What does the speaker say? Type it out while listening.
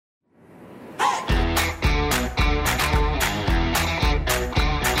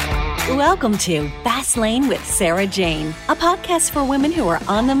Welcome to Fast Lane with Sarah Jane, a podcast for women who are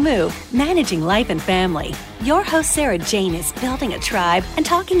on the move, managing life and family. Your host, Sarah Jane, is building a tribe and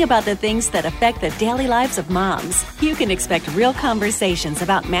talking about the things that affect the daily lives of moms. You can expect real conversations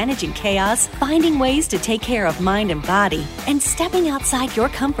about managing chaos, finding ways to take care of mind and body, and stepping outside your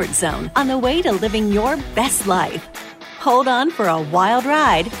comfort zone on the way to living your best life. Hold on for a wild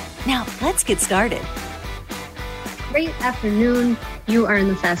ride. Now, let's get started. Great afternoon. You are in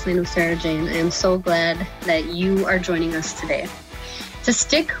the Fast Lane with Sarah Jane. I am so glad that you are joining us today. To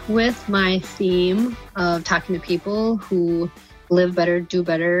stick with my theme of talking to people who live better, do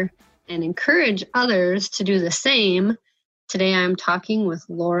better, and encourage others to do the same, today I'm talking with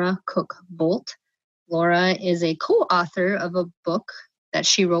Laura Cook Bolt. Laura is a co-author of a book that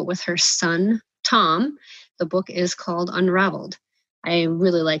she wrote with her son, Tom. The book is called Unraveled. I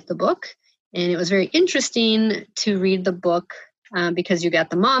really like the book, and it was very interesting to read the book because you got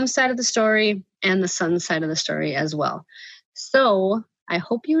the mom's side of the story and the son's side of the story as well. So I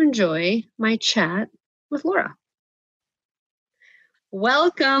hope you enjoy my chat with Laura.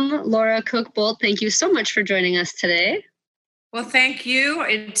 Welcome, Laura Cook Bolt. Thank you so much for joining us today. Well, thank you.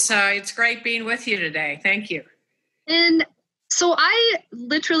 It's great being with you today. Thank you. And so I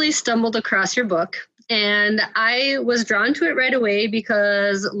literally stumbled across your book, and I was drawn to it right away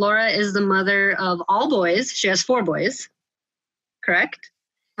because Laura is the mother of all boys. She has 4 boys. Correct?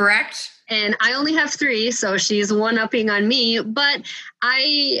 Correct. And I only have 3, so she's one-upping on me. But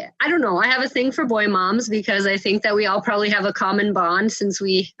I don't know. I have a thing for boy moms because I think that we all probably have a common bond since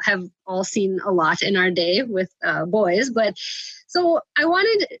we have all seen a lot in our day with boys. But so I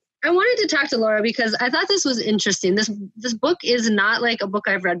wanted to talk to Laura because I thought this was interesting. This book is not like a book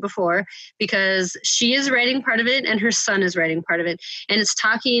I've read before because she is writing part of it and her son is writing part of it. And it's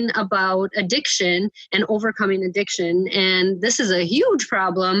talking about addiction and overcoming addiction. And this is a huge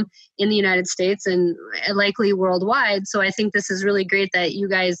problem in the United States and likely worldwide. So I think this is really great that you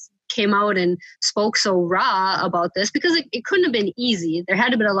guys came out and spoke so raw about this because it couldn't have been easy. There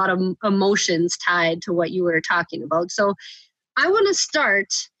had to be a lot of emotions tied to what you were talking about. So I want to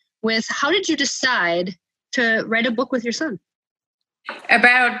start with, how did you decide to write a book with your son?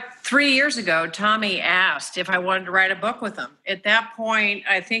 About 3 years ago, Tommy asked if I wanted to write a book with him. At that point,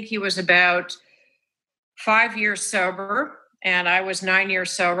 I think he was about 5 years sober, and I was 9 years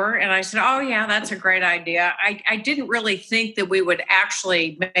sober. And I said, oh, yeah, that's a great idea. I didn't really think that we would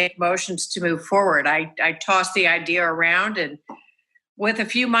actually make motions to move forward. I tossed the idea around, and with a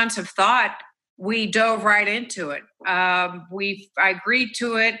few months of thought, we dove right into it. I agreed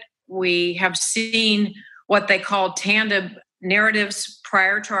to it. We have seen what they call tandem narratives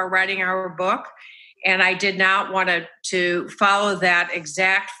prior to our writing our book, and I did not want to follow that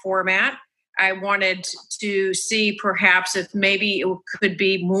exact format. I wanted to see perhaps if maybe it could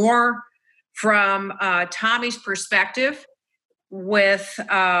be more from Tommy's perspective with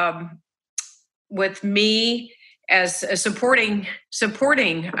me as a supporting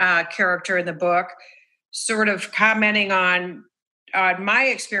character in the book, sort of commenting on my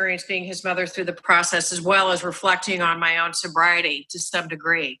experience being his mother through the process, as well as reflecting on my own sobriety to some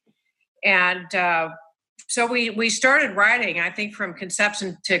degree. And so we started writing, I think, from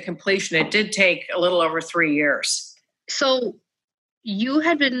conception to completion. It did take a little over 3 years. So you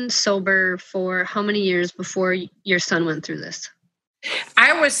had been sober for how many years before your son went through this?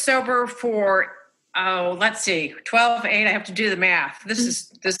 I was sober for 12, 8. I have to do the math. This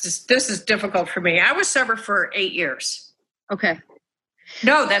is difficult for me. I was sober for 8 years. Okay.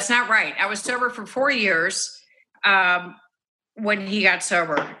 No, that's not right. I was sober for 4 years when he got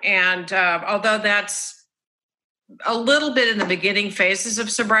sober. And although that's a little bit in the beginning phases of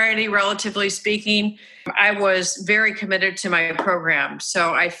sobriety, relatively speaking, I was very committed to my program.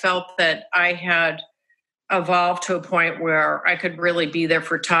 So I felt that I had evolved to a point where I could really be there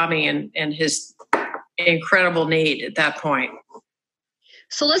for Tommy and his incredible need at that point.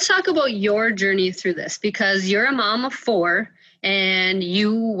 So let's talk about your journey through this, because you're a mom of 4 and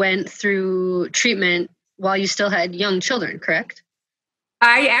you went through treatment while you still had young children, correct?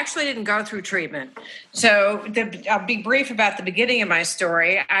 I actually didn't go through treatment. So I'll be brief about the beginning of my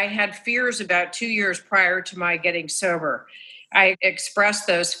story. I had fears about 2 years prior to my getting sober. I expressed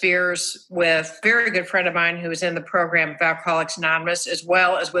those fears with a very good friend of mine who was in the program of Alcoholics Anonymous, as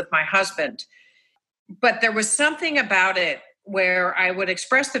well as with my husband. But there was something about it where I would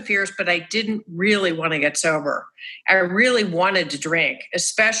express the fears, but I didn't really want to get sober. I really wanted to drink,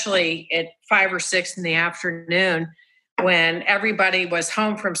 especially at 5 or 6 in the afternoon when everybody was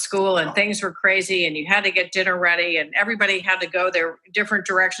home from school and things were crazy and you had to get dinner ready and everybody had to go their different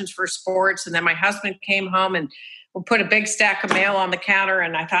directions for sports. And then my husband came home and we put a big stack of mail on the counter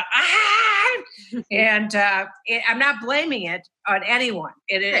and I thought, and I'm not blaming it on anyone.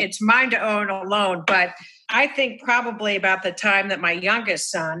 It's mine to own alone. But I think probably about the time that my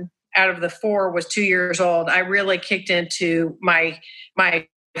youngest son out of the 4 was 2 years old, I really kicked into my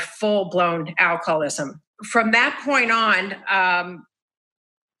full-blown alcoholism. From that point on,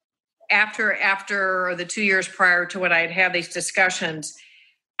 after the 2 years prior to when I had these discussions,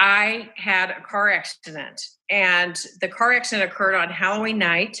 I had a car accident. And the car accident occurred on Halloween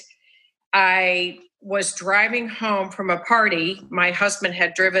night. I was driving home from a party. My husband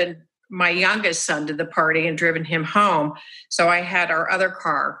had driven my youngest son to the party and driven him home. So I had our other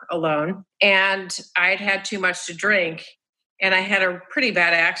car alone. And I'd had too much to drink. And I had a pretty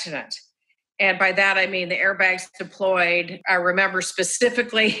bad accident. And by that, I mean the airbags deployed. I remember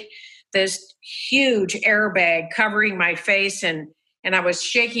specifically this huge airbag covering my face. And I was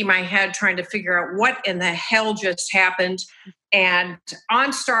shaking my head trying to figure out what in the hell just happened. And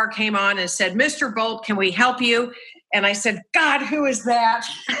OnStar came on and said, "Mr. Bolt, can we help you?" And I said, "God, who is that?"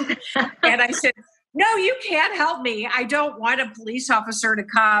 And I said, "No, you can't help me. I don't want a police officer to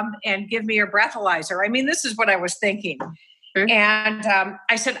come and give me a breathalyzer." I mean, this is what I was thinking. Mm-hmm. And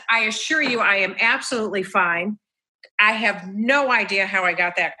I said, "I assure you, I am absolutely fine. I have no idea how I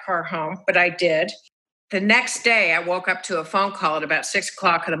got that car home, but I did." The next day, I woke up to a phone call at about 6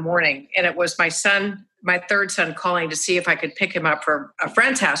 o'clock in the morning, and it was my son, my third son, calling to see if I could pick him up from a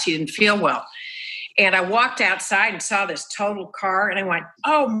friend's house. He didn't feel well. And I walked outside and saw this total car, and I went,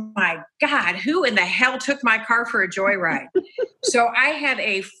 "Oh my God, who in the hell took my car for a joyride?" So I had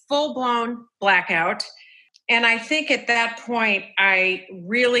a full-blown blackout. And I think at that point, I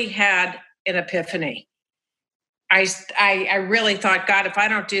really had an epiphany. I really thought, God, if I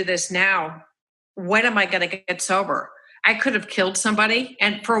don't do this now, when am I going to get sober? I could have killed somebody.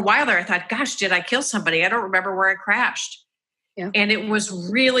 And for a while there, I thought, gosh, did I kill somebody? I don't remember where I crashed. Yeah. And it was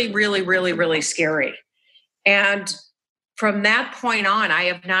really, really, really, really scary. And from that point on, I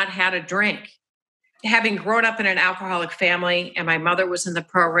have not had a drink. Having grown up in an alcoholic family and my mother was in the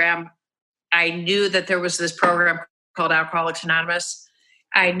program, I knew that there was this program called Alcoholics Anonymous.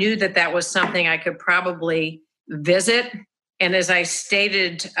 I knew that that was something I could probably visit. And as I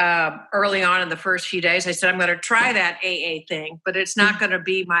stated early on in the first few days, I said, I'm going to try that AA thing, but it's not going to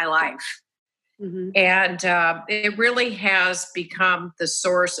be my life. Mm-hmm. And it really has become the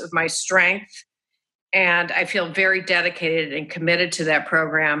source of my strength. And I feel very dedicated and committed to that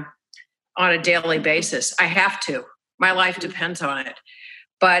program on a daily basis. I have to. My life depends on it.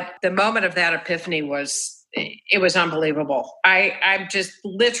 But the moment of that epiphany it was unbelievable. I'm just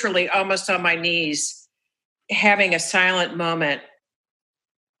literally almost on my knees having a silent moment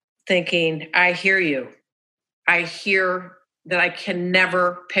thinking, I hear you. I hear that I can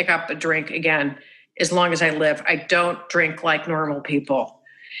never pick up a drink again as long as I live. I don't drink like normal people.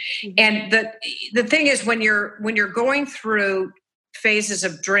 Mm-hmm. And the thing is, when you're going through phases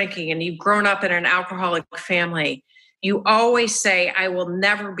of drinking and you've grown up in an alcoholic family, you always say, I will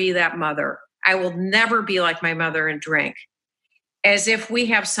never be that mother. I will never be like my mother and drink, as if we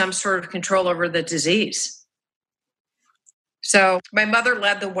have some sort of control over the disease. So my mother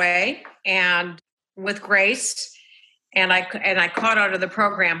led the way, and with grace, and I caught on to the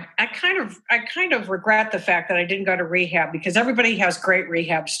program. I kind of regret the fact that I didn't go to rehab, because everybody has great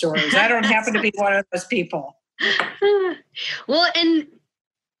rehab stories. I don't happen to be one of those people. Well, and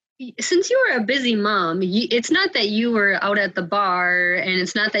since you were a busy mom, it's not that you were out at the bar, and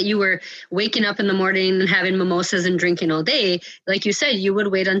it's not that you were waking up in the morning and having mimosas and drinking all day. Like you said, you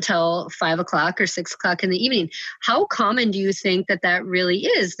would wait until 5 o'clock or 6 o'clock in the evening. How common do you think that really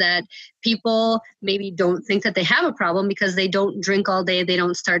is, that people maybe don't think that they have a problem because they don't drink all day, they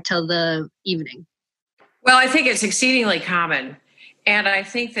don't start till the evening? Well, I think it's exceedingly common. And I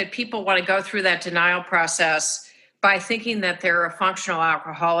think that people want to go through that denial process by thinking that they're a functional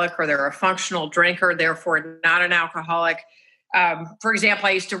alcoholic or they're a functional drinker, therefore not an alcoholic. For example, I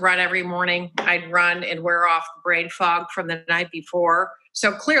used to run every morning. I'd run and wear off brain fog from the night before.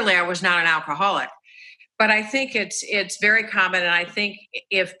 So clearly I was not an alcoholic. But I think it's very common. And I think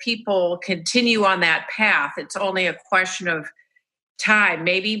if people continue on that path, it's only a question of time,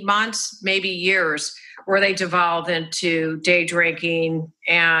 maybe months, maybe years, where they devolve into day drinking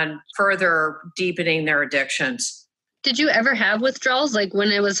and further deepening their addictions. Did you ever have withdrawals, like when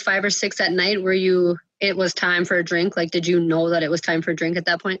it was 5 or 6 at night, it was time for a drink? Like, did you know that it was time for a drink at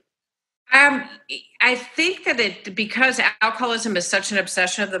that point? I think that because alcoholism is such an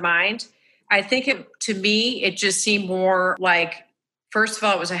obsession of the mind, I think to me, it just seemed more like, first of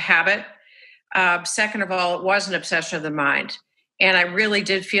all, it was a habit. Second of all, it was an obsession of the mind. And I really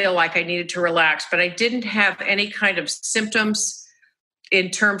did feel like I needed to relax, but I didn't have any kind of symptoms in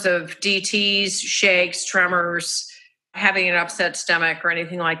terms of DTs, shakes, tremors, having an upset stomach or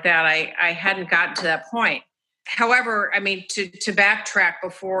anything like that. I hadn't gotten to that point. However, I mean, to backtrack,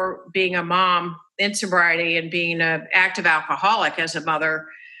 before being a mom in sobriety and being an active alcoholic as a mother,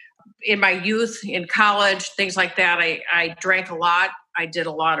 in my youth, in college, things like that, I drank a lot. I did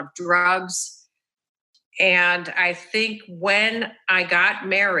a lot of drugs. And I think when I got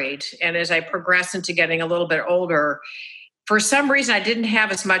married and as I progressed into getting a little bit older, for some reason, I didn't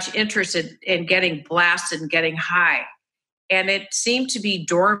have as much interest in getting blasted and getting high. And it seemed to be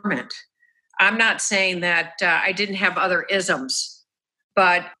dormant. I'm not saying that I didn't have other isms,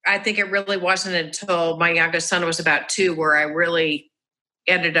 but I think it really wasn't until my youngest son was about 2 where I really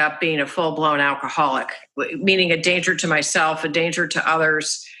ended up being a full-blown alcoholic, meaning a danger to myself, a danger to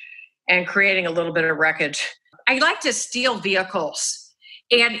others, and creating a little bit of wreckage. I like to steal vehicles,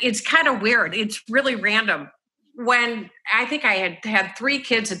 and it's kind of weird. It's really random. When I think I had 3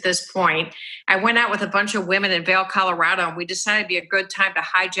 kids at this point, I went out with a bunch of women in Vail, Colorado, and we decided it'd be a good time to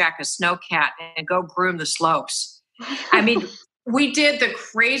hijack a snowcat and go groom the slopes. I mean, we did the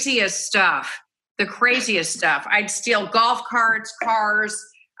craziest stuff. I'd steal golf carts, cars.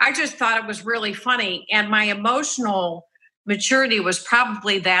 I just thought it was really funny. And my emotional maturity was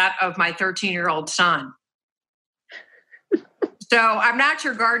probably that of my 13-year-old son. So I'm not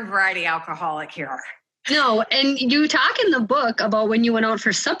your garden variety alcoholic here. No, and you talk in the book about when you went out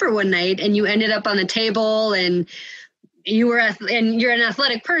for supper one night and you ended up on the table, and you're an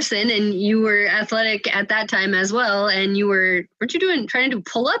athletic person, and you were athletic at that time as well. And weren't you trying to do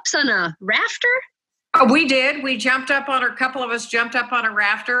pull-ups on a rafter? Oh, we did. A couple of us jumped up on a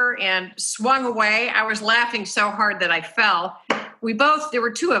rafter and swung away. I was laughing so hard that I fell. There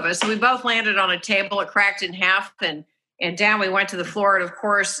were 2 of us, and we both landed on a table. It cracked in half, and down we went to the floor. And of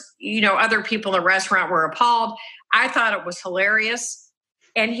course, other people in the restaurant were appalled. I thought it was hilarious.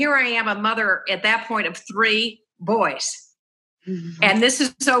 And here I am, a mother at that point of 3 boys. Mm-hmm. And this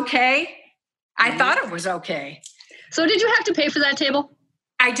is okay? I thought it was okay. So did you have to pay for that table?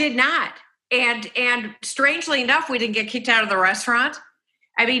 I did not. And strangely enough, we didn't get kicked out of the restaurant.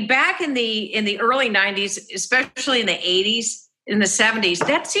 I mean, back in the early 90s, especially in the 80s, in the 70s,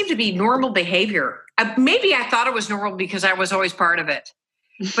 that seemed to be normal behavior. Maybe I thought it was normal because I was always part of it.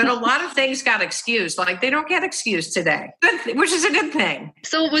 But a lot of things got excused. Like, they don't get excused today, which is a good thing.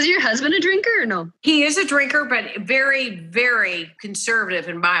 So was your husband a drinker or no? He is a drinker, but very, very conservative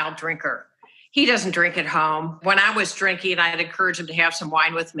and mild drinker. He doesn't drink at home. When I was drinking, I'd encourage him to have some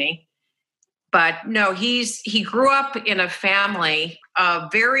wine with me. But no, he grew up in a family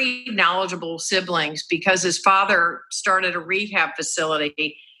of very knowledgeable siblings because his father started a rehab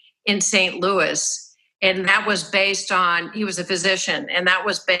facility in St. Louis. And that was based on, he was a physician, and that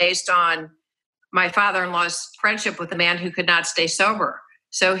was based on my father-in-law's friendship with a man who could not stay sober.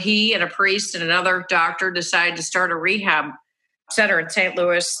 So he and a priest and another doctor decided to start a rehab center in St.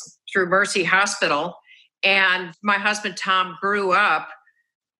 Louis through Mercy Hospital. And my husband, Tom, grew up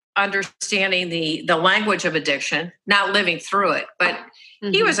understanding the language of addiction, not living through it, but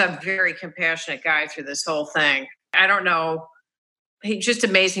he was a very compassionate guy through this whole thing. I don't know. He's just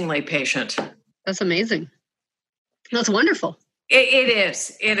amazingly patient. That's amazing. That's wonderful. It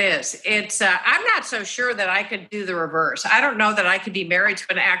is. It's, I'm not so sure that I could do the reverse. I don't know that I could be married to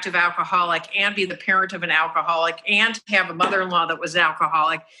an active alcoholic and be the parent of an alcoholic and have a mother-in-law that was an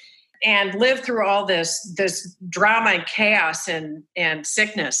alcoholic and live through all this drama and chaos and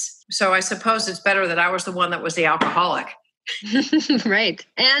sickness. So I suppose it's better that I was the one that was the alcoholic. Right.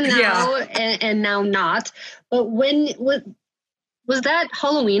 And now, and now not. But when was that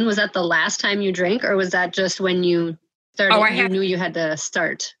Halloween? Was that the last time you drank, or was that just when you started? You knew you had to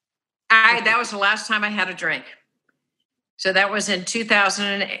start. That was the last time I had a drink. So that was in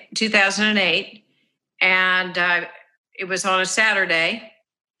 2008, and it was on a Saturday.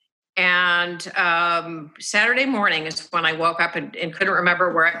 And Saturday morning is when I woke up and couldn't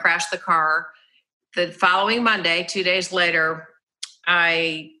remember where I crashed the car. The following Monday, 2 days later,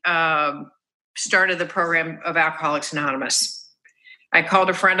 I started the program of Alcoholics Anonymous. I called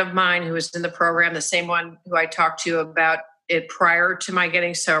a friend of mine who was in the program, the same one who I talked to about it prior to my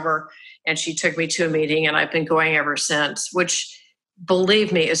getting sober, and she took me to a meeting, and I've been going ever since, which,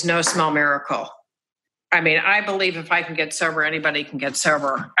 believe me, is no small miracle. I mean, I believe if I can get sober, anybody can get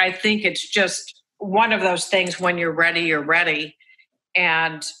sober. I think it's just one of those things, when you're ready, you're ready.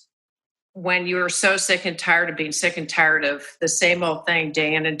 And when you're so sick and tired of being sick and tired of the same old thing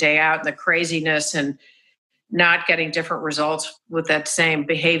day in and day out, and the craziness and not getting different results with that same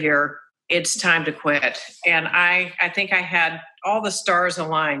behavior, it's time to quit. And I think I had all the stars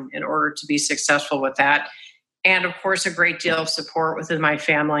aligned in order to be successful with that. And of course, a great deal of support within my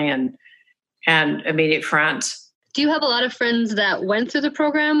family and immediate friends. Do you have a lot of friends that went through the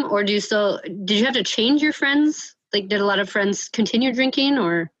program, or did you have to change your friends? Like, did a lot of friends continue drinking,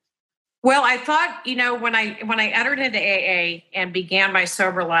 or? Well, I thought, when I entered into AA and began my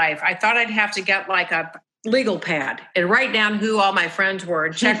sober life, I thought I'd have to get like a legal pad and write down who all my friends were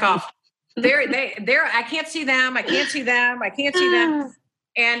and check off. They're, I can't see them. I can't see them. I can't see them.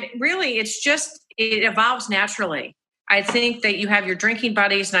 And really, it evolves naturally. I think that you have your drinking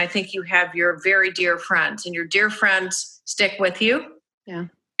buddies, and I think you have your very dear friends, and your dear friends stick with you. Yeah.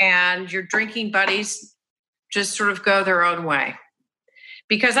 And your drinking buddies just sort of go their own way.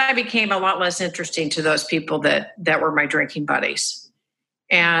 Because I became a lot less interesting to those people that were my drinking buddies.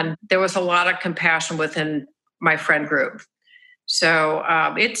 And there was a lot of compassion within my friend group. So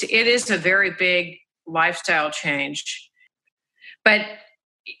it is a very big lifestyle change. But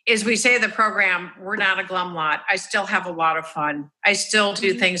as we say in the program, we're not a glum lot. I still have a lot of fun. I still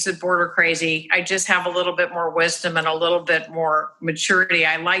do things that border crazy. I just have a little bit more wisdom and a little bit more maturity.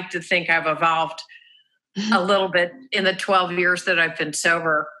 I like to think I've evolved a little bit in the 12 years that I've been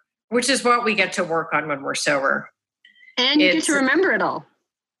sober, which is what we get to work on when we're sober. And you get to remember it all.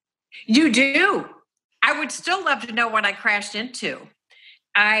 You do. I would still love to know what I crashed into.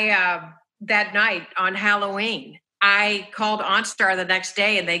 That night on Halloween, I called OnStar the next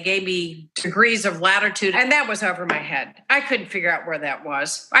day and they gave me degrees of latitude, and that was over my head. I couldn't figure out where that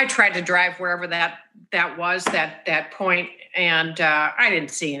was. I tried to drive wherever that was, that point, and I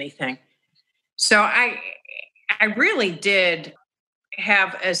didn't see anything. So I really did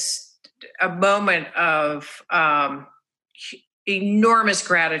have a moment of enormous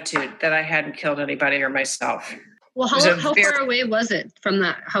gratitude that I hadn't killed anybody or myself. Well, how far away was it from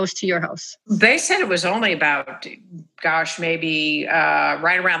that house to your house? They said it was only about, maybe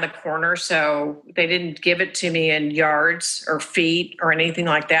right around the corner. So they didn't give it to me in yards or feet or anything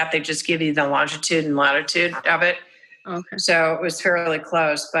like that. They just give you the longitude and latitude of it. Okay. So it was fairly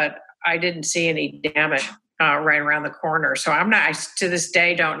close, but I didn't see any damage right around the corner. So I to this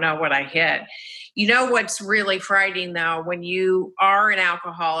day don't know what I hit. You know what's really frightening, though, when you are an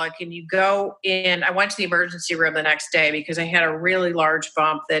alcoholic and you go in, I went to the emergency room the next day because I had a really large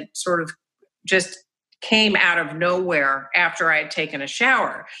bump that sort of just came out of nowhere after I had taken a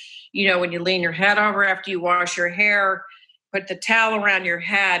shower. When you lean your head over after you wash your hair, put the towel around your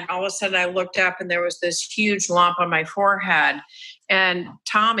head, all of a sudden I looked up and there was this huge lump on my forehead. And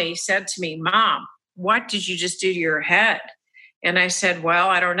Tommy said to me, "Mom, what did you just do to your head?" And I said, "Well,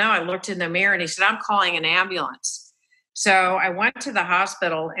 I don't know." I looked in the mirror and he said, "I'm calling an ambulance." So I went to the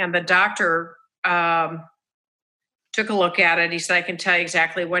hospital and the doctor took a look at it. He said, "I can tell you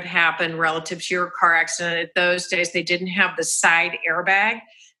exactly what happened relative to your car accident." At those days, they didn't have the side airbag.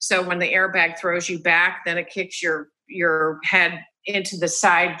 So when the airbag throws you back, then it kicks your head into the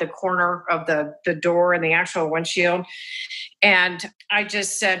side, the corner of the door and the actual windshield. And I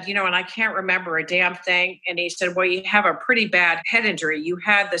just said, and I can't remember a damn thing. And he said, "Well, you have a pretty bad head injury. You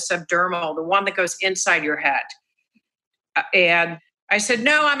had the subdermal, the one that goes inside your head." And I said,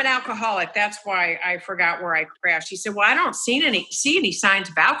 "No, I'm an alcoholic. That's why I forgot where I crashed." He said, "Well, I don't see any signs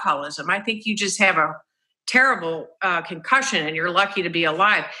of alcoholism. I think you just have a terrible concussion and you're lucky to be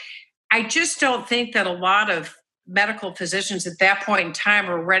alive." I just don't think that a lot of medical physicians at that point in time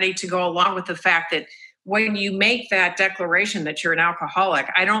were ready to go along with the fact that when you make that declaration that you're an alcoholic,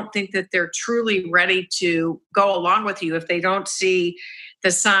 I don't think that they're truly ready to go along with you if they don't see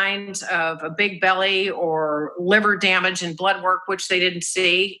the signs of a big belly or liver damage and blood work, which they didn't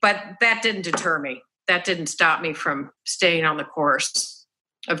see. But that didn't deter me. That didn't stop me from staying on the course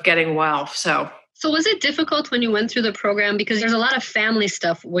of getting well. So was it difficult when you went through the program? Because there's a lot of family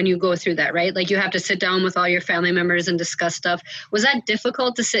stuff when you go through that, right? Like you have to sit down with all your family members and discuss stuff. Was that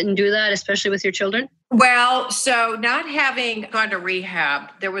difficult to sit and do that, especially with your children? Well, so not having gone to rehab,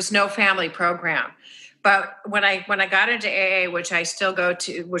 there was no family program. But when I got into AA, which I still go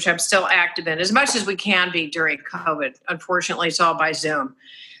to, which I'm still active in, as much as we can be during COVID, unfortunately, it's all by Zoom.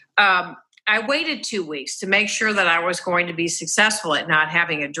 I waited 2 weeks to make sure that I was going to be successful at not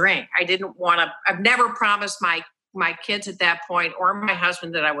having a drink. I've never promised my kids at that point or my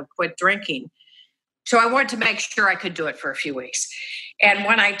husband that I would quit drinking. So I wanted to make sure I could do it for a few weeks. And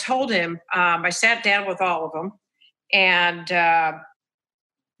when I told him, I sat down with all of them, and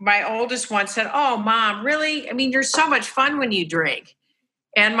my oldest one said, "Oh, Mom, really? I mean, you're so much fun when you drink."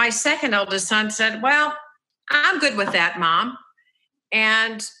 And my second oldest son said, well, I'm good with that, Mom.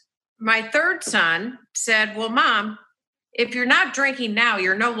 And my third son said, well, Mom, if you're not drinking now,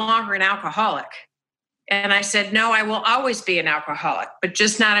 you're no longer an alcoholic. And I said, no, I will always be an alcoholic, but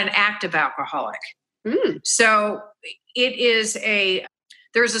just not an active alcoholic. So it is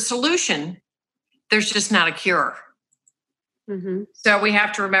there's a solution. There's just not a cure. Mm-hmm. So we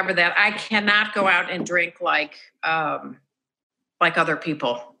have to remember that I cannot go out and drink like other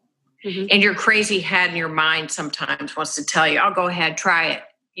people. Mm-hmm. And your crazy head and your mind sometimes wants to tell you, oh, go ahead, try it.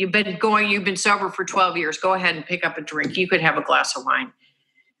 You've been sober for 12 years. Go ahead and pick up a drink. You could have a glass of wine.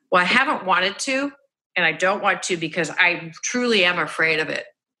 Well, I haven't wanted to, and I don't want to because I truly am afraid of it.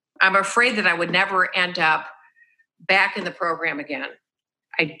 I'm afraid that I would never end up back in the program again.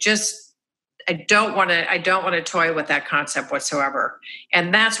 I don't want to toy with that concept whatsoever.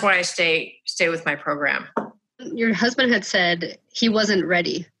 And that's why I stay with my program. Your husband had said he wasn't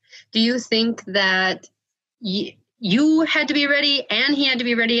ready. Do you think that you had to be ready and he had to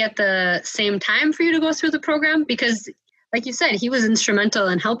be ready at the same time for you to go through the program? Because like you said, he was instrumental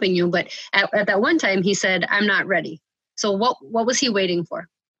in helping you, but at that one time he said, I'm not ready. So what was he waiting for?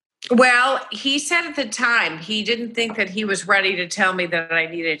 Well, he said at the time, he didn't think that he was ready to tell me that I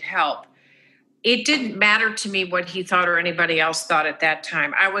needed help. It didn't matter to me what he thought or anybody else thought at that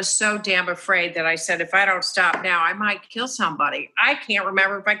time. I was so damn afraid that I said, if I don't stop now, I might kill somebody. I can't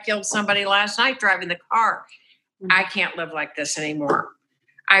remember if I killed somebody last night driving the car. I can't live like this anymore.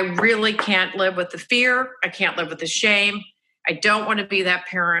 I really can't live with the fear. I can't live with the shame. I don't want to be that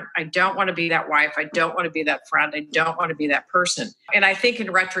parent. I don't want to be that wife. I don't want to be that friend. I don't want to be that person. And I think in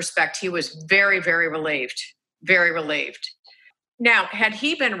retrospect, he was very, very relieved, very relieved. Now, had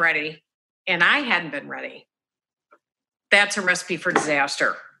he been ready and I hadn't been ready, that's a recipe for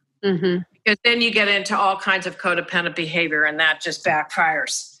disaster. Mm-hmm. Because then you get into all kinds of codependent behavior and that just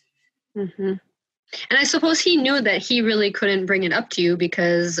backfires. Mm-hmm. And I suppose he knew that he really couldn't bring it up to you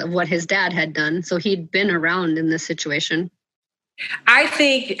because of what his dad had done. So he'd been around in this situation. I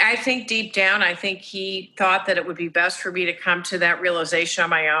think deep down, I think he thought that it would be best for me to come to that realization on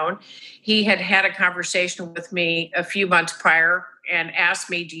my own. He had had a conversation with me a few months prior and asked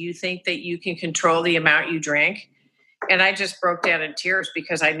me, do you think that you can control the amount you drink? And I just broke down in tears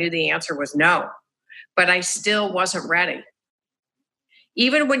because I knew the answer was no, but I still wasn't ready.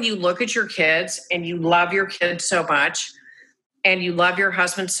 Even when you look at your kids and you love your kids so much and you love your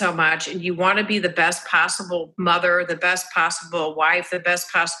husband so much and you want to be the best possible mother, the best possible wife, the best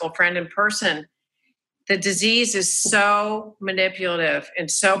possible friend in person, the disease is so manipulative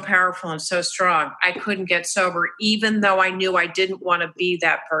and so powerful and so strong. I couldn't get sober even though I knew I didn't want to be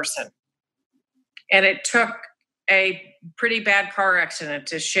that person. And it took a pretty bad car accident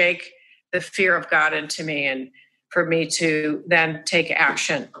to shake the fear of God into me and for me to then take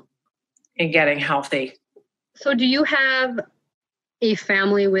action in getting healthy. So do you have a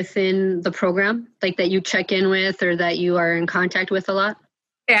family within the program, like that you check in with or that you are in contact with a lot?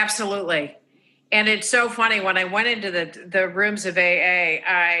 Absolutely. And it's so funny, when I went into the rooms of AA,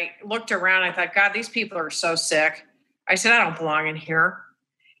 I looked around, I thought, God, these people are so sick. I said, I don't belong in here.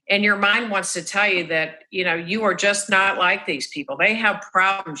 And your mind wants to tell you that, you are just not like these people. They have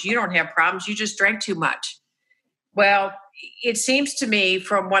problems. You don't have problems. You just drank too much. Well, it seems to me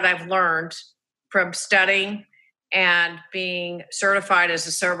from what I've learned from studying and being certified as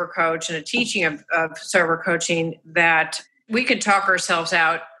a sober coach and a teaching of sober coaching that we can talk ourselves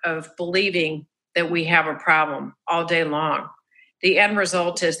out of believing that we have a problem all day long. The end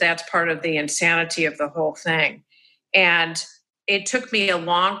result is that's part of the insanity of the whole thing. And it took me a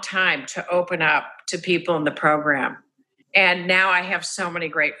long time to open up to people in the program. And now I have so many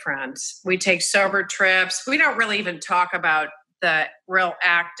great friends. We take sober trips. We don't really even talk about the real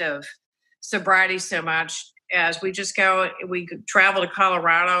act of sobriety so much as we just go, we travel to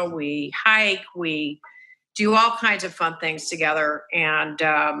Colorado, we hike, we do all kinds of fun things together. And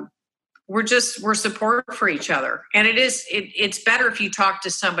we're support for each other. And it's better if you talk to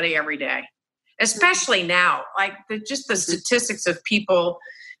somebody every day, especially now, like the statistics of people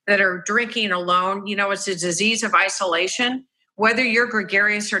that are drinking alone. It's a disease of isolation, whether you're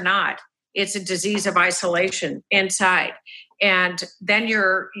gregarious or not. It's a disease of isolation inside. And then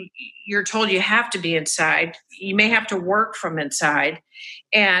you're told you have to be inside. You may have to work from inside.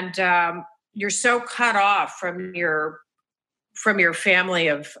 And you're so cut off from your family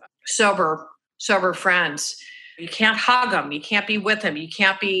of sober friends. You can't hug them. You can't be with them. You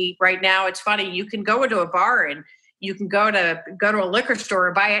can't be, right now, it's funny, you can go into a bar and you can go to a liquor store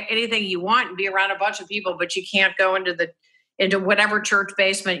and buy anything you want and be around a bunch of people, but you can't go into into whatever church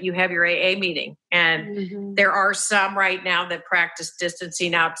basement you have your AA meeting. And there are some right now that practice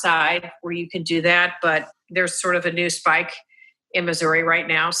distancing outside where you can do that, but there's sort of a new spike in Missouri right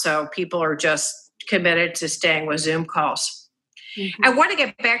now. So people are just committed to staying with Zoom calls. I want to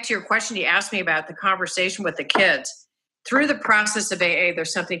get back to your question you asked me about the conversation with the kids. Through the process of AA,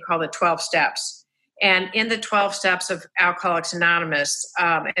 there's something called the 12 steps. And in the 12 steps of Alcoholics Anonymous,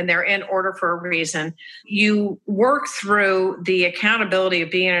 and they're in order for a reason, you work through the accountability of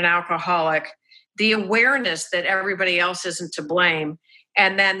being an alcoholic, the awareness that everybody else isn't to blame,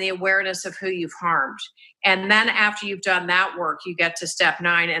 and then the awareness of who you've harmed. And then after you've done that work, you get to step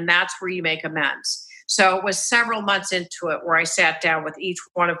 9, and that's where you make amends. So it was several months into it where I sat down with each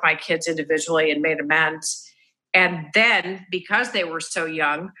one of my kids individually and made amends. And then, because they were so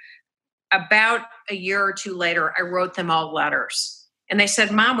young, about a year or two later, I wrote them all letters. And they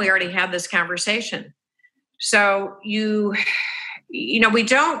said, Mom, we already had this conversation. So we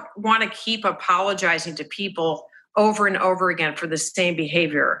don't want to keep apologizing to people over and over again for the same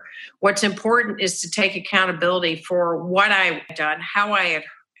behavior. What's important is to take accountability for what I had done, how I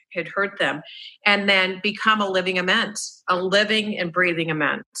had hurt them, and then become a living amends, a living and breathing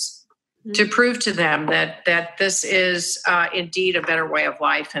amends, to prove to them that this is indeed a better way of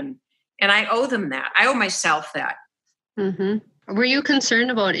life. And I owe them that. I owe myself that. Were you concerned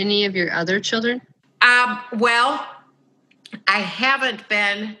about any of your other children? Well, I haven't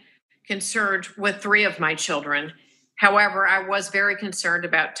been concerned with 3 of my children. However, I was very concerned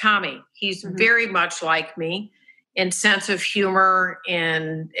about Tommy. He's very much like me in sense of humor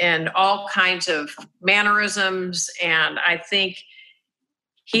and all kinds of mannerisms. And I think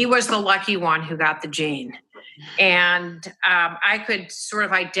he was the lucky one who got the gene. And I could sort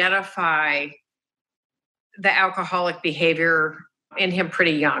of identify the alcoholic behavior in him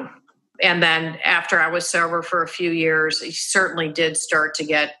pretty young. And then after I was sober for a few years, he certainly did start to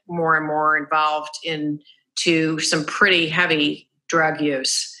get more and more involved into some pretty heavy drug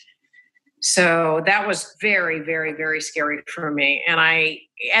use. So that was very, very, very scary for me. And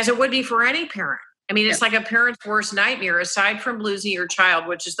as it would be for any parent. I mean, it's like a parent's worst nightmare, aside from losing your child,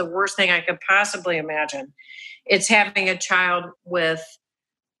 which is the worst thing I could possibly imagine. It's having a child with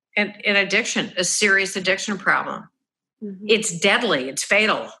an addiction, a serious addiction problem. It's deadly. It's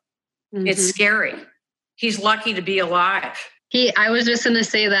fatal. It's scary. He's lucky to be alive. I was just going to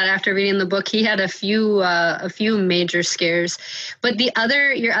say that after reading the book, he had a few major scares, but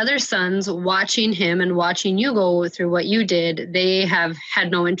your other sons, watching him and watching you go through what you did, they have had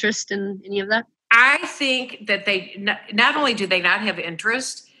no interest in any of that. I think that they not only do they not have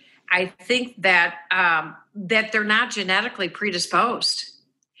interest, I think that that they're not genetically predisposed,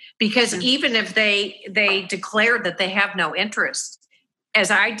 because even if they declare that they have no interest,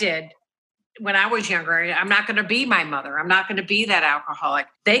 as I did when I was younger, I'm not going to be my mother. I'm not going to be that alcoholic.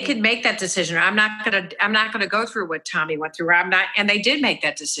 They could make that decision. I'm not going to go through what Tommy went through. And they did make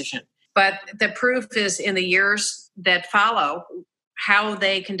that decision. But the proof is in the years that follow, how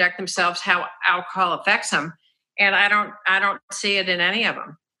they conduct themselves, how alcohol affects them. And I don't see it in any of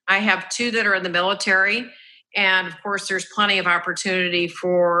them. I have 2 that are in the military. And of course, there's plenty of opportunity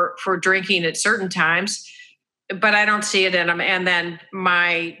for drinking at certain times, but I don't see it in them. And then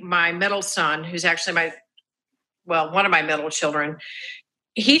my middle son, who's actually one of my middle children,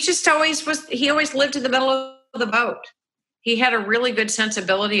 he always lived in the middle of the boat. He had a really good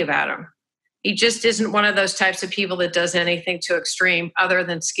sensibility about him. He just isn't one of those types of people that does anything too extreme other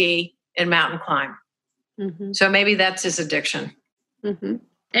than ski and mountain climb. So maybe that's his addiction.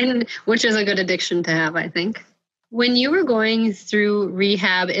 And which is a good addiction to have, I think. When you were going through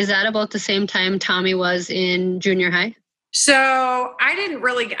rehab, is that about the same time Tommy was in junior high? So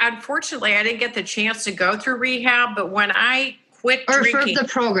unfortunately, I didn't get the chance to go through rehab, but when I quit drinking. For the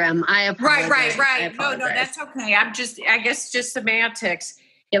program, I apologize. Right. No, that's okay. I guess just semantics.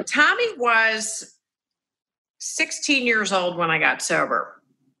 Yep. Tommy was 16 years old when I got sober.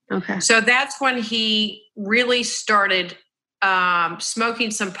 Okay. So that's when he really started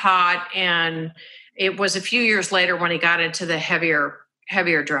smoking some pot, and it was a few years later when he got into the heavier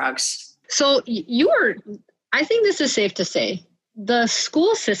drugs. So I think this is safe to say, the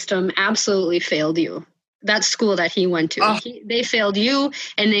school system absolutely failed you. That school that he went to, they failed you,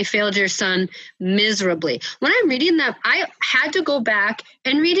 and they failed your son miserably. When I'm reading that, I had to go back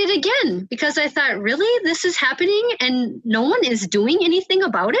and read it again, because I thought, really, this is happening and no one is doing anything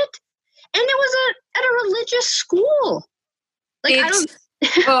about it? And it was at a religious school.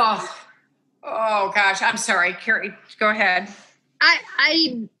 Oh gosh, I'm sorry. Carrie, go ahead.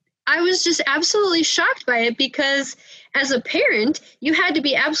 I was just absolutely shocked by it, because as a parent, you had to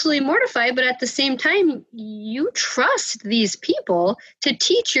be absolutely mortified, but at the same time, you trust these people to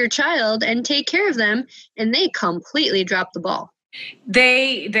teach your child and take care of them, and they completely dropped the ball.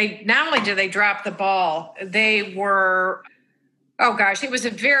 They not only did they drop the ball, they were, oh gosh, it was a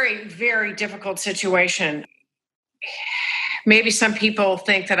very, very difficult situation. Maybe some people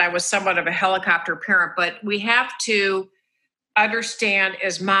think that I was somewhat of a helicopter parent, but we have to understand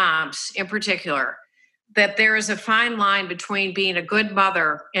as moms in particular that there is a fine line between being a good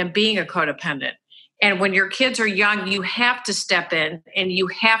mother and being a codependent. And when your kids are young, you have to step in and you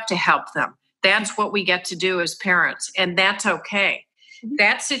have to help them. That's what we get to do as parents, and that's okay.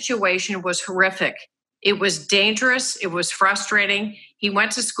 That situation was horrific. It was dangerous. It was frustrating. He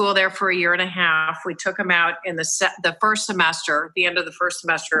went to school there for 1.5 years. We took him out in the first semester, the end of the first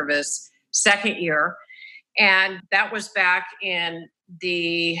semester of his second year. And that was back in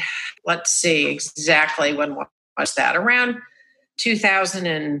let's see exactly when was that? Around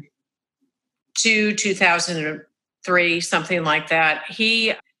 2002, 2003, something like that.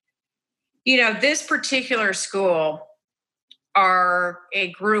 This particular school are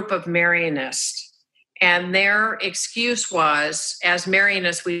a group of Marianists, and their excuse was, as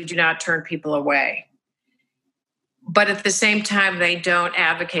Marianists, we do not turn people away. But at the same time, they don't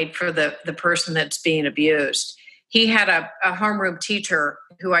advocate for the person that's being abused. He had a homeroom teacher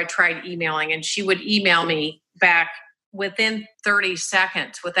who I tried emailing, and she would email me back within 30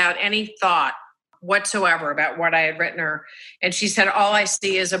 seconds without any thought whatsoever about what I had written her. And she said, all I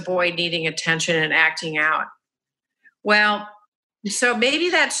see is a boy needing attention and acting out. Well, so maybe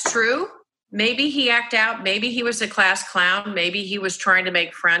that's true. Maybe he acted out. Maybe he was a class clown. Maybe he was trying to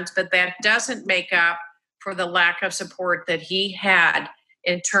make friends, but that doesn't make up for the lack of support that he had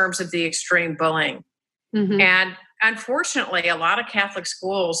in terms of the extreme bullying. Mm-hmm. And unfortunately, a lot of Catholic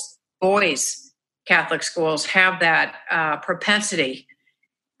schools, boys' Catholic schools, have that propensity.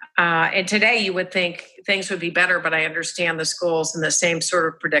 And today you would think things would be better, but I understand the schools in the same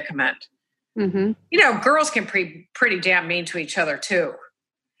sort of predicament. Mm-hmm. Girls can be pretty damn mean to each other too.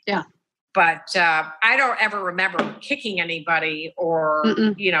 Yeah. But I don't ever remember kicking anybody or,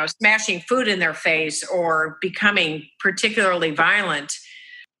 smashing food in their face or becoming particularly violent.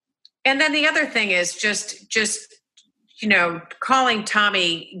 And then the other thing is just calling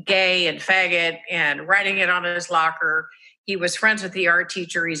Tommy gay and faggot and writing it on his locker. He was friends with the art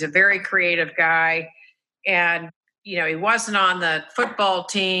teacher. He's a very creative guy. And, he wasn't on the football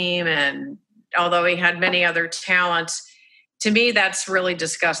team. And although he had many other talents, to me, that's really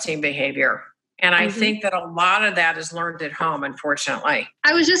disgusting behavior. And I think that a lot of that is learned at home, unfortunately.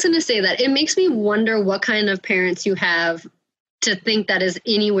 I was just going to say that. It makes me wonder what kind of parents you have to think that is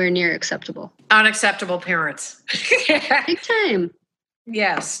anywhere near acceptable. Unacceptable parents. Big time.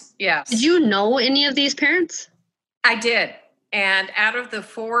 Yes. Did you know any of these parents? I did. And out of the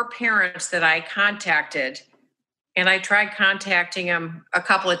 4 parents that I contacted, and I tried contacting them a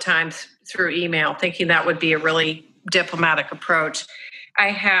couple of times through email, thinking that would be a really diplomatic approach,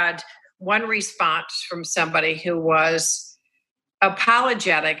 I had one response from somebody who was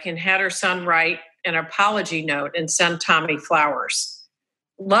apologetic and had her son write an apology note and send Tommy flowers.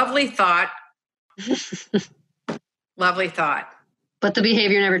 Lovely thought. Lovely thought. But the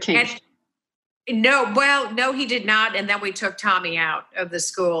behavior never changed. No, he did not. And then we took Tommy out of the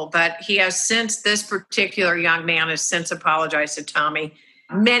school. But this particular young man has since apologized to Tommy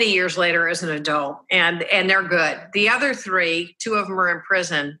many years later as an adult. And they're good. The other 3, 2 of them are in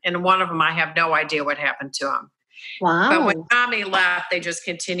prison. And one of them, I have no idea what happened to him. Wow. But when Tommy left, they just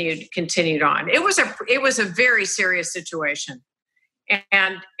continued on. It was a very serious situation.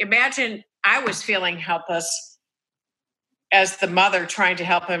 And imagine I was feeling helpless as the mother trying to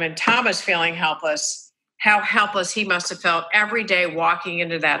help him, and Thomas feeling helpless, how helpless he must have felt every day walking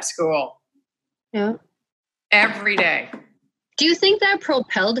into that school. Yeah. Every day. Do you think that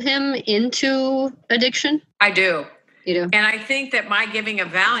propelled him into addiction? I do. You do? And I think that my giving of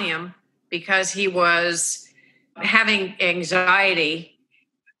Valium, because he was having anxiety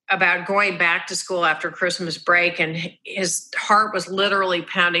about going back to school after Christmas break, and his heart was literally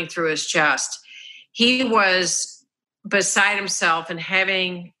pounding through his chest. He was beside himself and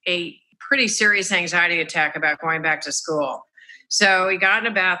having a pretty serious anxiety attack about going back to school. So he got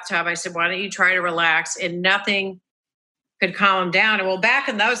in a bathtub. I said, why don't you try to relax? And nothing could calm him down. And well, back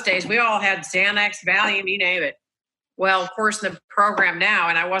in those days, we all had Xanax, Valium, you name it. Well, of course, in the program now,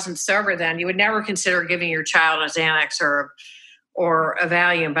 and I wasn't sober then, you would never consider giving your child a Xanax or a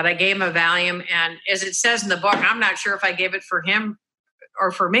Valium. But I gave him a Valium. And as it says in the book, I'm not sure if I gave it for him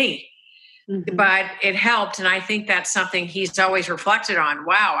or for me. Mm-hmm. But it helped, and I think that's something he's always reflected on.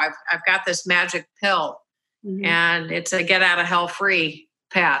 Wow, I've got this magic pill, and it's a get out of hell free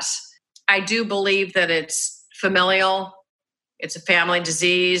pass. I do believe that it's familial, it's a family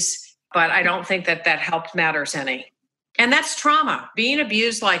disease, but I don't think that help matters any. And that's trauma. Being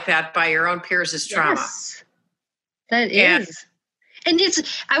abused like that by your own peers is trauma. Yes, that is. And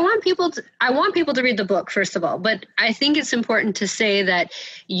I want people to read the book, first of all, but I think it's important to say that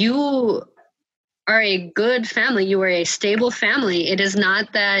you are a good family. You are a stable family. It is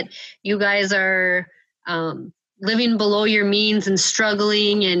not that you guys are living below your means and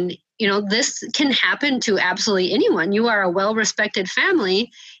struggling. And, this can happen to absolutely anyone. You are a well-respected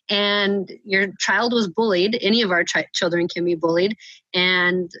family, and your child was bullied. Any of our children can be bullied.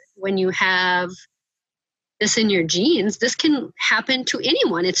 And when you have this in your genes, this can happen to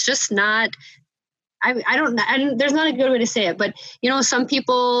anyone. It's just not, I don't know. There's not a good way to say it, but some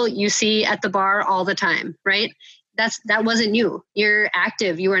people you see at the bar all the time, right? That wasn't you. You're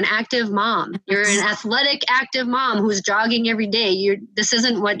active. You were an active mom. You're an athletic, active mom who's jogging every day. This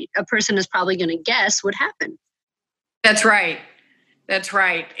isn't what a person is probably going to guess would happen. That's right. That's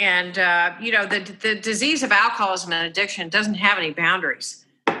right. And, the disease of alcoholism and addiction doesn't have any boundaries.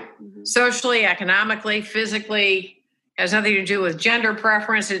 Socially, economically, physically, has nothing to do with gender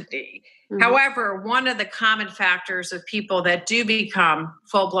preference. However, one of the common factors of people that do become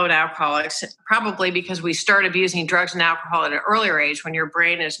full-blown alcoholics, probably because we start abusing drugs and alcohol at an earlier age when your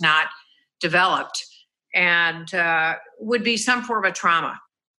brain is not developed, and would be some form of trauma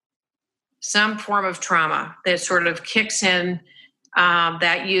that sort of kicks in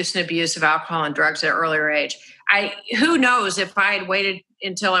that use and abuse of alcohol and drugs at an earlier age. Who knows if I had waited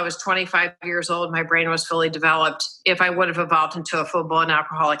until I was 25 years old, my brain was fully developed, if I would have evolved into a full-blown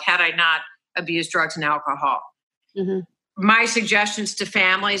alcoholic had I not abused drugs and alcohol. My suggestions to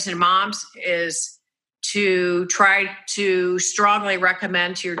families and moms is to try to strongly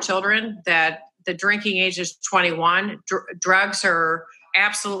recommend to your children that the drinking age is 21. Drugs are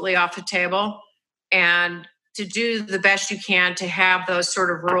absolutely off the table, and to do the best you can to have those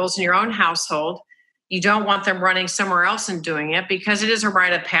sort of rules in your own household. You don't want them running somewhere else and doing it, because it is a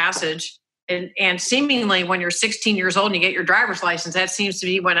rite of passage. And seemingly when you're 16 years old and you get your driver's license, that seems to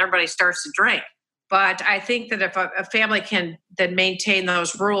be when everybody starts to drink. But I think that if a family can then maintain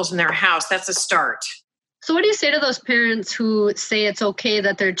those rules in their house, that's a start. So what do you say to those parents who say it's okay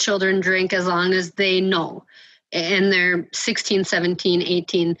that their children drink as long as they know? And they're 16, 17,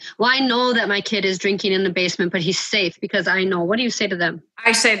 18. Well, I know that my kid is drinking in the basement, but he's safe because I know. What do you say to them?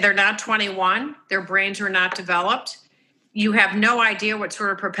 I say they're not 21. Their brains are not developed. You have no idea what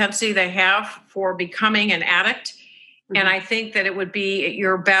sort of propensity they have for becoming an addict. And I think that it would be at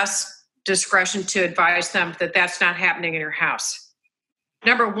your best discretion to advise them that that's not happening in your house.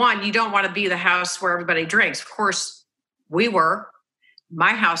 Number one, you don't want to be the house where everybody drinks. Of course, we were.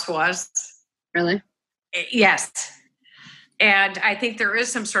 My house was. Really? Yes. And I think there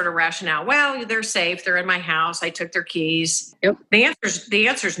is some sort of rationale. Well, they're safe. They're in my house. I took their keys. Yep. The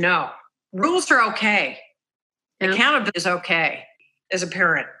answer is no. Rules are okay. Yep. Accountability is okay as a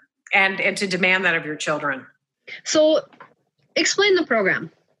parent, and to demand that of your children. So explain the program.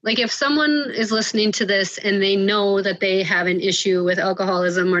 Like if someone is listening to this and they know that they have an issue with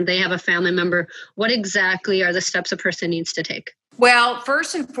alcoholism or they have a family member, what exactly are the steps a person needs to take? Well,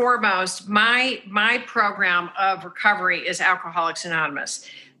 first and foremost, my program of recovery is Alcoholics Anonymous.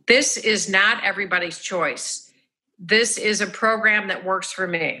 This is not everybody's choice. This is a program that works for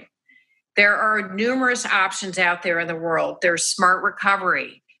me. There are numerous options out there in the world. There's Smart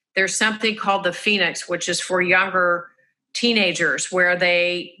Recovery. There's something called the Phoenix, which is for younger teenagers, where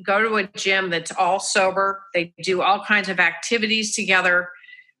they go to a gym that's all sober. They do all kinds of activities together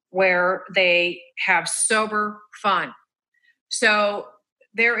where they have sober fun. So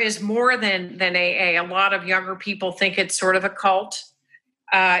there is more than AA. A lot of younger people think it's sort of a cult.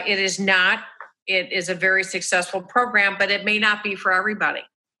 It is not. It is a very successful program, but it may not be for everybody.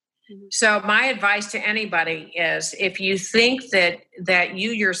 Mm-hmm. So my advice to anybody is, if you think that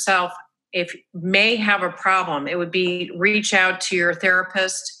you yourself may have a problem, it would be reach out to your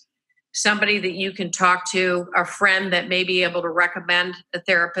therapist, somebody that you can talk to, a friend that may be able to recommend a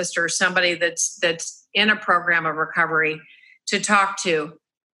therapist, or somebody that's in a program of recovery to talk to,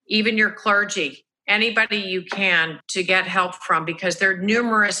 even your clergy, anybody you can to get help from, because there are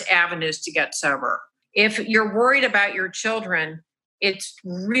numerous avenues to get sober. If you're worried about your children, it's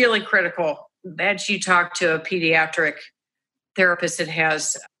really critical that you talk to a pediatric therapist that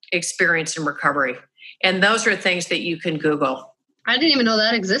has experience in recovery. And those are things that you can Google. I didn't even know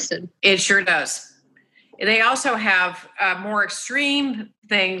that existed. It sure does. They also have more extreme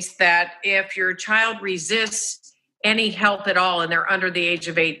things that if your child resists any help at all and they're under the age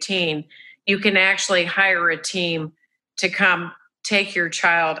of 18, you can actually hire a team to come take your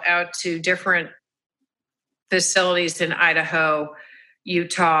child out to different facilities in Idaho,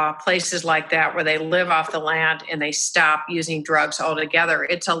 Utah, places like that where they live off the land and they stop using drugs altogether.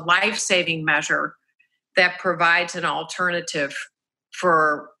 It's a life-saving measure that provides an alternative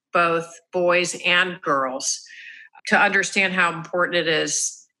for both boys and girls to understand how important it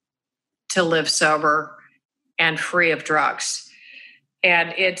is to live sober and free of drugs.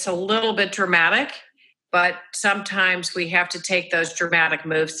 And it's a little bit dramatic, but sometimes we have to take those dramatic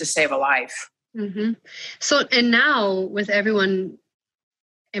moves to save a life. Mm-hmm. So, and now with everyone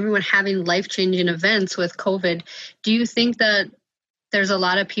having life-changing events with COVID, do you think that there's a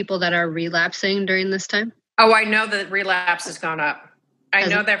lot of people that are relapsing during this time? Oh, I know that relapse has gone up. I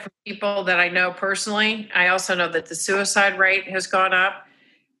know that from people that I know personally. I also know that the suicide rate has gone up.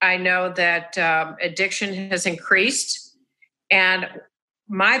 I know that addiction has increased. And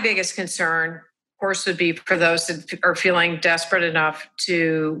my biggest concern, of course, would be for those that are feeling desperate enough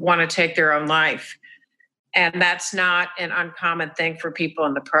to want to take their own life. And that's not an uncommon thing for people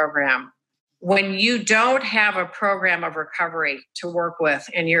in the program. When you don't have a program of recovery to work with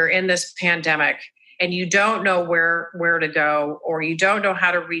and you're in this pandemic and you don't know where to go, or you don't know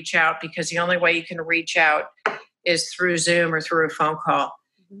how to reach out because the only way you can reach out is through Zoom or through a phone call,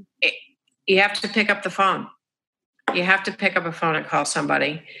 you have to pick up the phone. You have to pick up a phone and call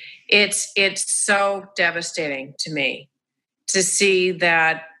somebody. It's so devastating to me to see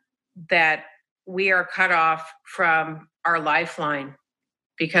that we are cut off from our lifeline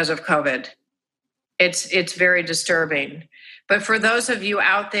because of COVID. It's very disturbing. But for those of you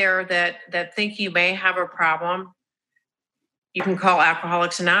out there that think you may have a problem, you can call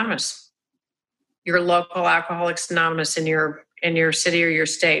Alcoholics Anonymous, your local Alcoholics Anonymous in your city or your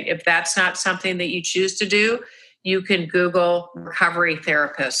state. If that's not something that you choose to do, you can Google recovery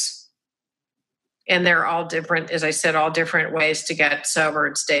therapists. And they're all different, as I said, all different ways to get sober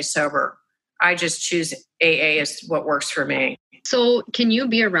and stay sober. I just choose AA as what works for me. So can you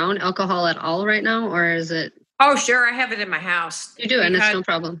be around alcohol at all right now, or is it? Oh, sure. I have it in my house. You do, and it's no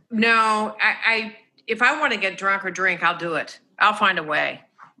problem. No, I if I want to get drunk or drink, I'll do it. I'll find a way.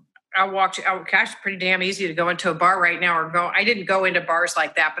 Gosh, it's pretty damn easy to go into a bar right now I didn't go into bars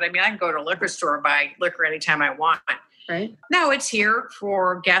like that, but I mean, I can go to a liquor store and buy liquor anytime I want. Right. No, it's here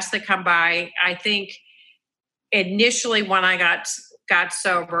for guests that come by. I think initially when I got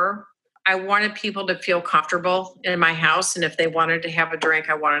sober, I wanted people to feel comfortable in my house. And if they wanted to have a drink,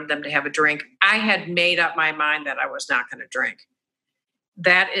 I wanted them to have a drink. I had made up my mind that I was not going to drink.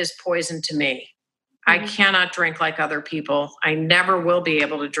 That is poison to me. Mm-hmm. I cannot drink like other people. I never will be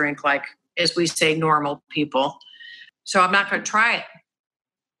able to drink like, as we say, normal people. So I'm not going to try it.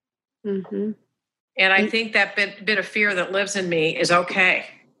 Mm-hmm. And I think that bit of fear that lives in me is okay.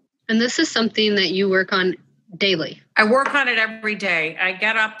 And this is something that you work on daily. I work on it every day. I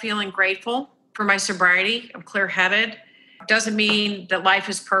get up feeling grateful for my sobriety. I'm clear-headed. Doesn't mean that life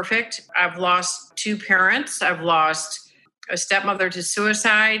is perfect. I've lost 2 parents. I've lost a stepmother to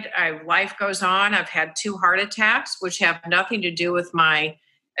suicide. Life goes on. I've had 2 heart attacks, which have nothing to do with my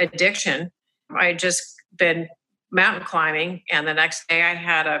addiction. I just been mountain climbing, and the next day I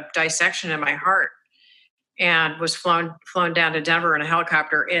had a dissection in my heart and was flown down to Denver in a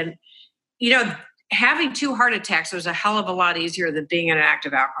helicopter. And, having 2 heart attacks was a hell of a lot easier than being an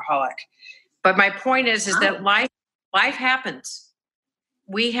active alcoholic. But my point is that life happens.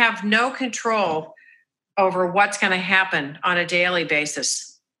 We have no control over what's going to happen on a daily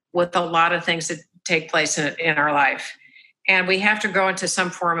basis with a lot of things that take place in our life. And we have to go into some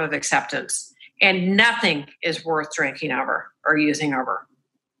form of acceptance. And nothing is worth drinking over or using over.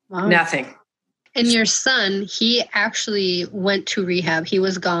 Wow. Nothing. And your son, he actually went to rehab. He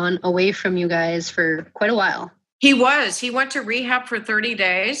was gone away from you guys for quite a while. He was. He went to rehab for 30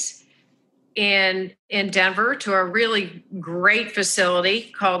 days in Denver to a really great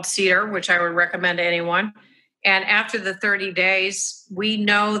facility called Cedar, which I would recommend to anyone. And after the 30 days, we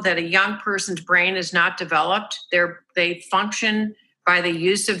know that a young person's brain is not developed. They function by the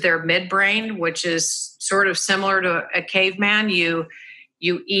use of their midbrain, which is sort of similar to a caveman. You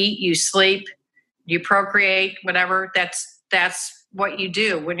eat, you sleep, you procreate, whatever. That's what you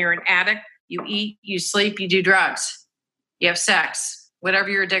do. When you're an addict, you eat, you sleep, you do drugs, you have sex, whatever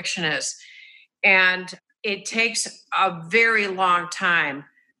your addiction is. And it takes a very long time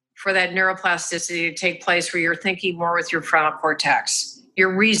for that neuroplasticity to take place where you're thinking more with your frontal cortex,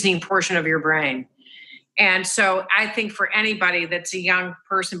 your reasoning portion of your brain. And so I think for anybody that's a young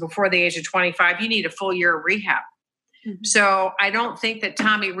person before the age of 25, you need a full year of rehab. Mm-hmm. So I don't think that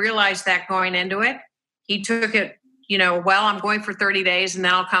Tommy realized that going into it. He took it, I'm going for 30 days and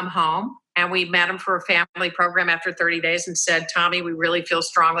then I'll come home. And we met him for a family program after 30 days and said, Tommy, we really feel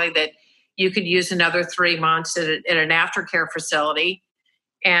strongly that you could use another 3 months at an aftercare facility.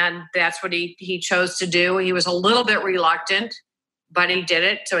 And that's what he chose to do. He was a little bit reluctant, but he did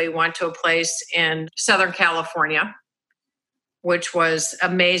it. So he went to a place in Southern California, which was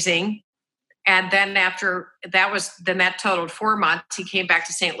amazing. And then after that totaled 4 months. He came back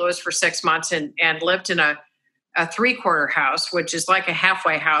to St. Louis for 6 months and lived in a 3-quarter house, which is like a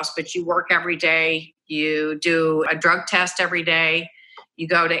halfway house, but you work every day. You do a drug test every day. You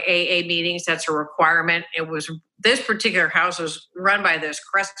go to AA meetings. That's a requirement. This particular house was run by this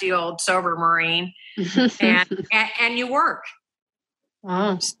crusty old sober Marine, and you work.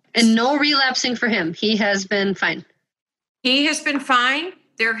 Wow. And no relapsing for him. He has been fine. He has been fine.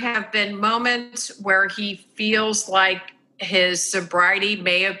 There have been moments where he feels like his sobriety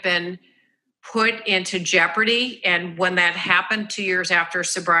may have been put into jeopardy. And when that happened 2 years after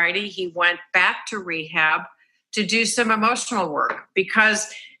sobriety, he went back to rehab to do some emotional work.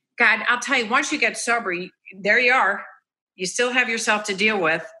 Because, God, I'll tell you, once you get sober, there you are. You still have yourself to deal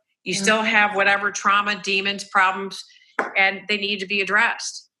with. You still have whatever trauma, demons, problems, and they need to be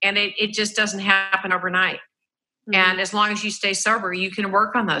addressed. And it just doesn't happen overnight. And as long as you stay sober, you can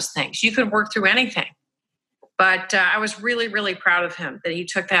work on those things. You can work through anything. But I was really, really proud of him that he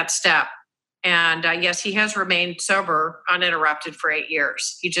took that step. And yes, he has remained sober uninterrupted for 8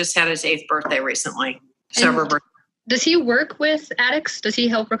 years. He just had his 8th birthday recently. Sober birthday. Does he work with addicts? Does he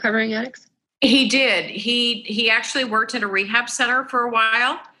help recovering addicts? He did. He actually worked at a rehab center for a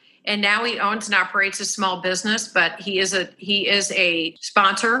while. And now he owns and operates a small business, but he is a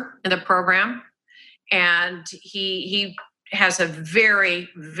sponsor in the program. And he has a very,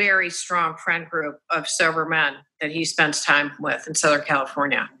 very strong friend group of sober men that he spends time with in Southern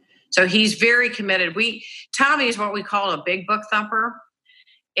California. So he's very committed. Tommy is what we call a big book thumper.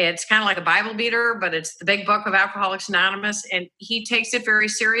 It's kind of like a Bible beater, but it's the big book of Alcoholics Anonymous. And he takes it very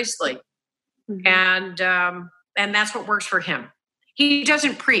seriously. And that's what works for him. He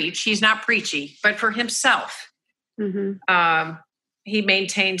doesn't preach. He's not preachy, but for himself, he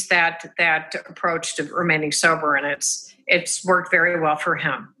maintains that approach to remaining sober, and it's worked very well for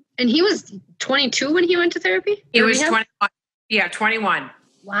him. And he was 22 when he went to therapy? He was 21. Yeah, 21.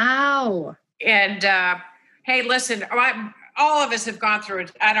 Wow. And hey, listen, all of us have gone through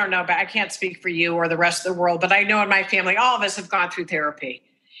it. I don't know, but I can't speak for you or the rest of the world, but I know in my family, all of us have gone through therapy.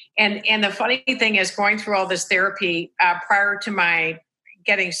 And the funny thing is, going through all this therapy prior to my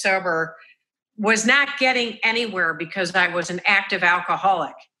getting sober was not getting anywhere because I was an active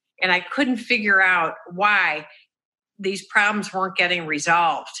alcoholic. And I couldn't figure out why these problems weren't getting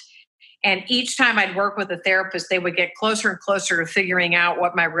resolved. And each time I'd work with a therapist, they would get closer and closer to figuring out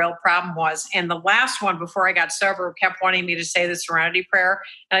what my real problem was. And the last one before I got sober kept wanting me to say the Serenity Prayer.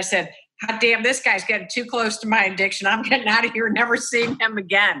 And I said, "God damn, this guy's getting too close to my addiction. I'm getting out of here and never seeing him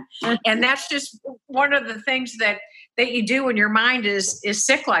again." And that's just one of the things that you do when your mind is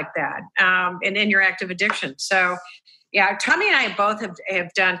sick like that, and in your active addiction. So, yeah, Tommy and I both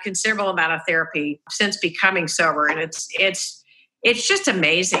have done considerable amount of therapy since becoming sober, and it's just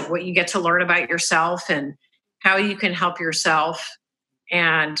amazing what you get to learn about yourself and how you can help yourself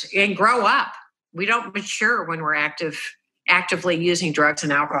and grow up. We don't mature when we're actively using drugs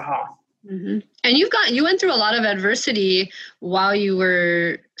and alcohol. Mm-hmm. And you went through a lot of adversity while you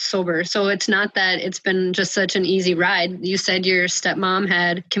were sober. So it's not that it's been just such an easy ride. You said your stepmom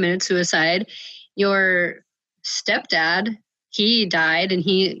had committed suicide. Your stepdad, he died, and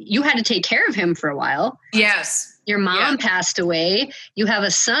you had to take care of him for a while. Yes. Your mom passed away. You have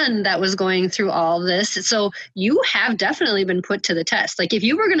a son that was going through all this. So you have definitely been put to the test. Like, if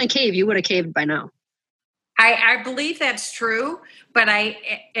you were going to cave, you would have caved by now. I believe that's true, but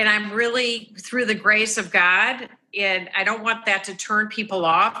I'm really, through the grace of God, and I don't want that to turn people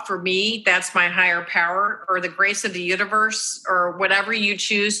off. For me, that's my higher power, or the grace of the universe, or whatever you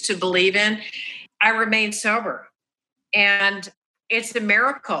choose to believe in. I remain sober, and it's a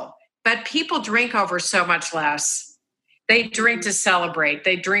miracle. But people drink over so much less. They drink to celebrate.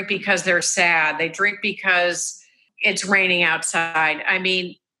 They drink because they're sad. They drink because it's raining outside. I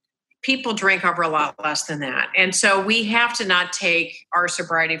mean, people drink over a lot less than that. And so we have to not take our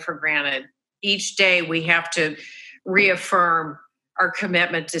sobriety for granted. Each day we have to reaffirm our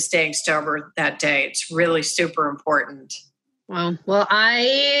commitment to staying sober that day. It's really super important. Wow. Well,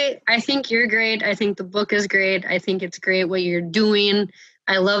 I think you're great. I think the book is great. I think it's great what you're doing.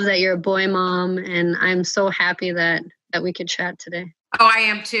 I love that you're a boy mom, and I'm so happy that we could chat today. Oh, I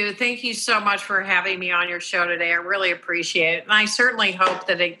am too. Thank you so much for having me on your show today. I really appreciate it. And I certainly hope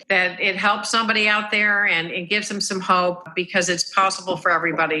that it helps somebody out there and it gives them some hope, because it's possible for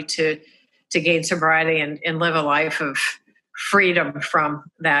everybody to to gain sobriety and live a life of freedom from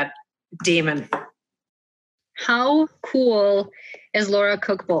that demon. How cool is Laura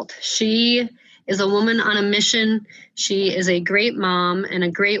Cook-Bolt? She is a woman on a mission. She is a great mom and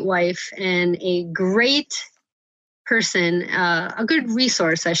a great wife and a great person, a good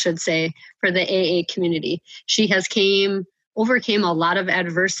resource, I should say, for the AA community. She has overcame a lot of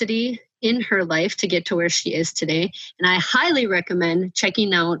adversity in her life to get to where she is today. And I highly recommend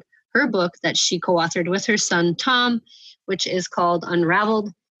checking out her book that she co-authored with her son, Tom, which is called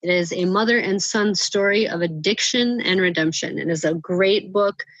Unraveled. It is a mother and son story of addiction and redemption. It is a great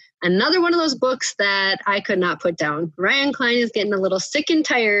book. Another one of those books that I could not put down. Ryan Klein is getting a little sick and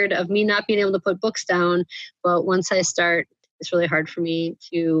tired of me not being able to put books down. But once I start, it's really hard for me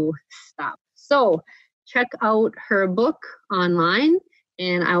to stop. So check out her book online,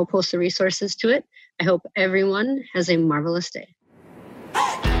 and I will post the resources to it. I hope everyone has a marvelous day.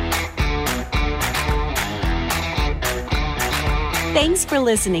 Thanks for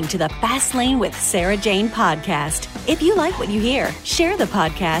listening to the Fast Lane with Sarah Jane podcast. If you like what you hear, share the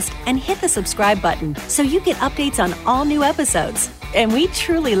podcast and hit the subscribe button so you get updates on all new episodes. And we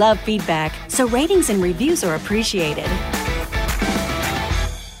truly love feedback, so ratings and reviews are appreciated.